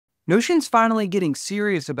Notion's finally getting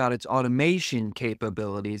serious about its automation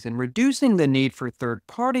capabilities and reducing the need for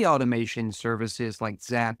third-party automation services like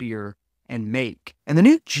Zapier and Make. And the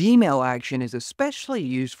new Gmail action is especially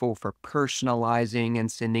useful for personalizing and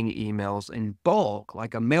sending emails in bulk,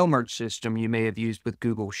 like a mail merge system you may have used with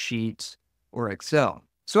Google Sheets or Excel.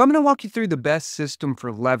 So I'm going to walk you through the best system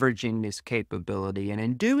for leveraging this capability, and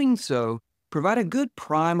in doing so, provide a good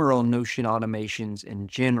primer on Notion automations in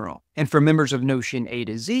general. And for members of Notion A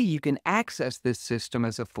to Z, you can access this system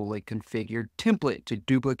as a fully configured template to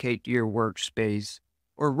duplicate your workspace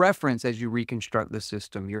or reference as you reconstruct the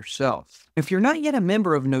system yourself. If you're not yet a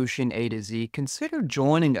member of Notion A to Z, consider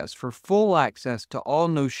joining us for full access to all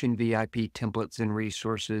Notion VIP templates and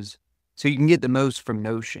resources so you can get the most from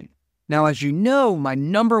Notion. Now, as you know, my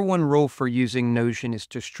number one rule for using Notion is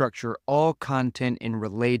to structure all content in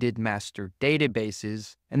related master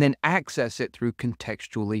databases and then access it through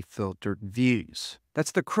contextually filtered views.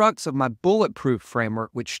 That's the crux of my bulletproof framework,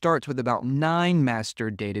 which starts with about 9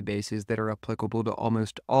 master databases that are applicable to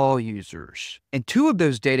almost all users. And 2 of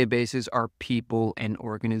those databases are people and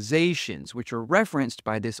organizations, which are referenced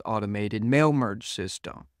by this automated mail merge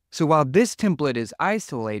system. So while this template is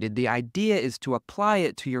isolated, the idea is to apply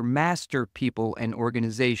it to your master people and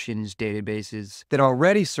organizations databases that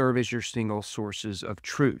already serve as your single sources of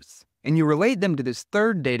truth. And you relate them to this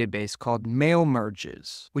third database called mail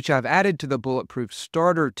merges, which I've added to the Bulletproof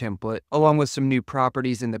Starter template, along with some new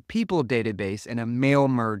properties in the people database and a mail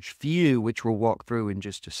merge view, which we'll walk through in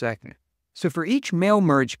just a second. So for each mail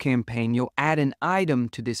merge campaign, you'll add an item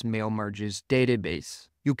to this mail merges database.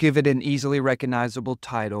 You'll give it an easily recognizable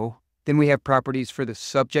title. Then we have properties for the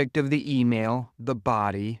subject of the email, the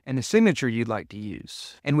body, and the signature you'd like to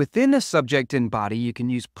use. And within the subject and body, you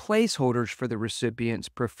can use placeholders for the recipient's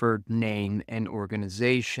preferred name and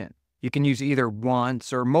organization. You can use either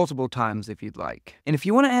once or multiple times if you'd like. And if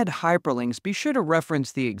you want to add hyperlinks, be sure to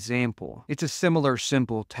reference the example. It's a similar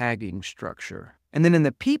simple tagging structure. And then in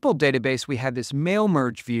the people database, we have this mail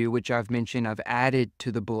merge view, which I've mentioned I've added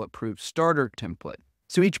to the Bulletproof Starter template.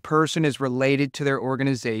 So each person is related to their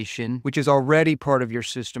organization, which is already part of your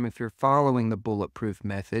system if you're following the Bulletproof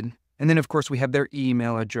method. And then, of course, we have their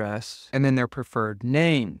email address and then their preferred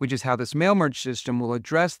name, which is how this mail merge system will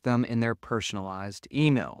address them in their personalized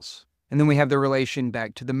emails. And then we have the relation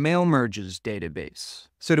back to the mail merges database.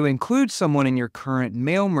 So to include someone in your current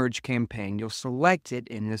mail merge campaign, you'll select it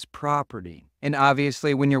in this property. And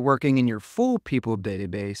obviously, when you're working in your full people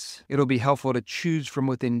database, it'll be helpful to choose from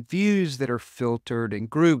within views that are filtered and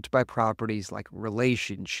grouped by properties like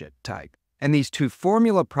relationship type. And these 2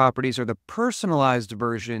 formula properties are the personalized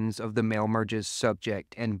versions of the mail merges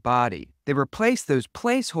subject and body. They replace those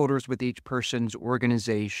placeholders with each person's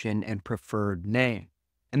organization and preferred name.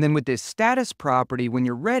 And then with this status property, when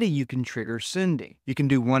you're ready, you can trigger sending. You can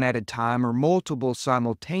do one at a time or multiple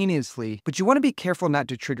simultaneously, but you want to be careful not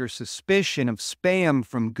to trigger suspicion of spam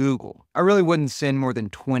from Google. I really wouldn't send more than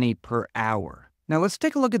 20 per hour. Now let's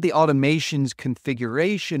take a look at the automation's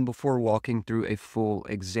configuration before walking through a full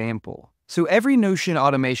example. So every Notion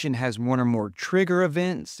automation has 1 or more trigger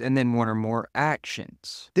events and then 1 or more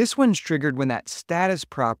actions. This one's triggered when that status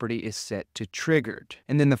property is set to triggered.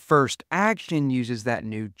 And then the first action uses that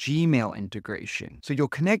new Gmail integration. So you'll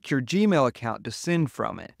connect your Gmail account to send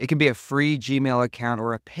from it. It can be a free Gmail account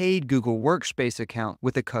or a paid Google Workspace account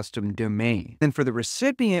with a custom domain. Then for the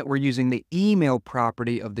recipient, we're using the email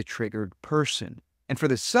property of the triggered person. And for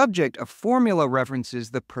the subject, a formula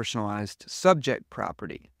references the personalized subject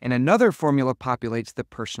property. And another formula populates the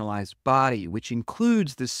personalized body, which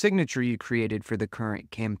includes the signature you created for the current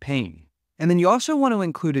campaign. And then you also want to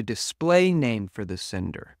include a display name for the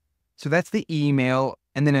sender. So that's the email,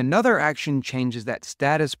 and then another action changes that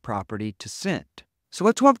status property to sent. So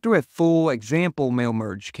let's walk through a full example mail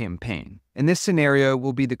merge campaign. In this scenario,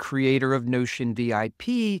 we'll be the creator of Notion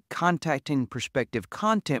VIP contacting prospective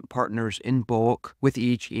content partners in bulk with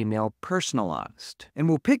each email personalized. And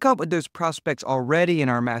we'll pick up with those prospects already in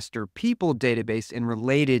our master people database and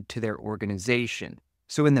related to their organization.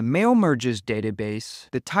 So in the mail merges database,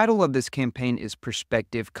 the title of this campaign is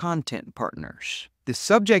Prospective Content Partners. The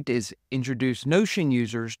subject is Introduce Notion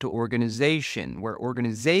Users to Organization, where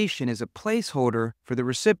organization is a placeholder for the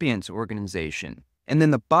recipient's organization. And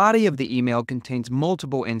then the body of the email contains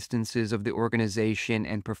multiple instances of the organization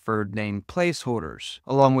and preferred name placeholders,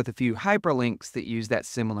 along with a few hyperlinks that use that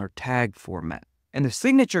similar tag format. And the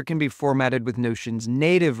signature can be formatted with Notion's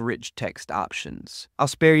native rich text options. I'll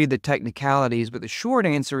spare you the technicalities, but the short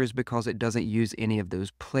answer is because it doesn't use any of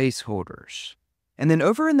those placeholders. And then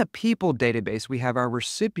over in the people database, we have our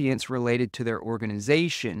recipients related to their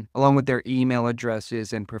organization, along with their email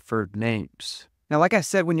addresses and preferred names. Now, like I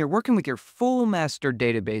said, when you're working with your full master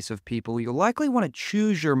database of people, you'll likely want to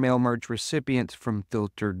choose your mail merge recipients from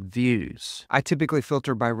filtered views. I typically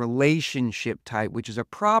filter by relationship type, which is a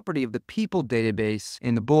property of the people database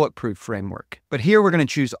in the Bulletproof framework. But here we're going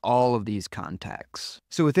to choose all of these contacts.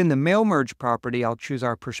 So within the mail merge property, I'll choose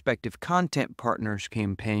our prospective content partners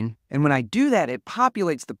campaign. And when I do that, it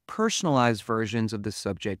populates the personalized versions of the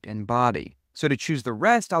subject and body. So to choose the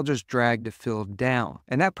rest, I'll just drag to fill down,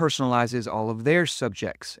 and that personalizes all of their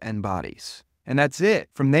subjects and bodies. And that's it.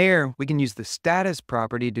 From there, we can use the status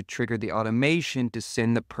property to trigger the automation to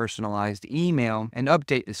send the personalized email and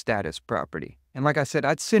update the status property. And like I said,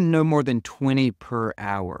 I'd send no more than 20 per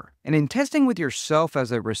hour. And in testing with yourself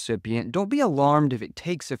as a recipient, don't be alarmed if it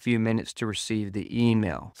takes a few minutes to receive the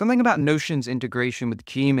email. Something about Notion's integration with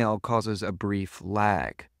Gmail causes a brief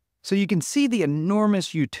lag. So you can see the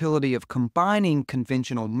enormous utility of combining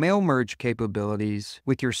conventional mail merge capabilities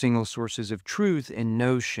with your single sources of truth in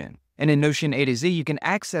Notion. And in Notion A to Z, you can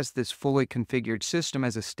access this fully configured system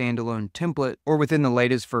as a standalone template or within the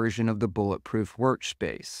latest version of the Bulletproof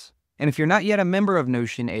workspace. And if you're not yet a member of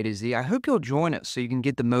Notion A to Z, I hope you'll join us so you can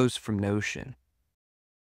get the most from Notion.